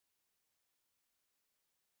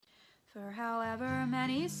For however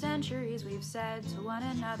many centuries we've said to one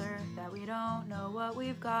another that we don't know what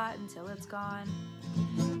we've got until it's gone.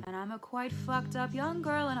 And I'm a quite fucked up young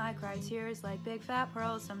girl and I cry tears like big fat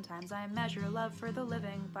pearls. Sometimes I measure love for the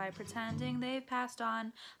living by pretending they've passed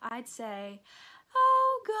on. I'd say,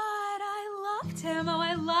 oh God, I loved him, oh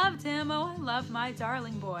I loved him, oh I loved my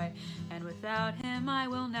darling boy. And without him I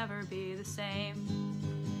will never be the same.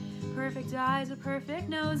 Perfect eyes, a perfect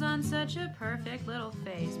nose on such a perfect little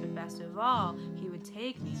face. But best of all, he would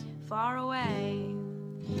take me far away.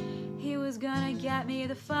 He was gonna get me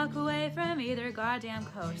the fuck away from either goddamn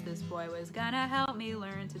coach. This boy was gonna help me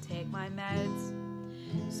learn to take my meds.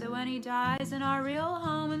 So when he dies in our real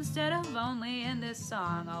home instead of only in this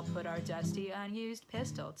song, I'll put our dusty unused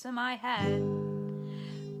pistol to my head.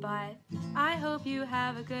 But I hope you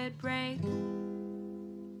have a good break.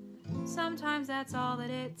 Sometimes that's all that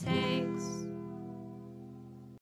it takes.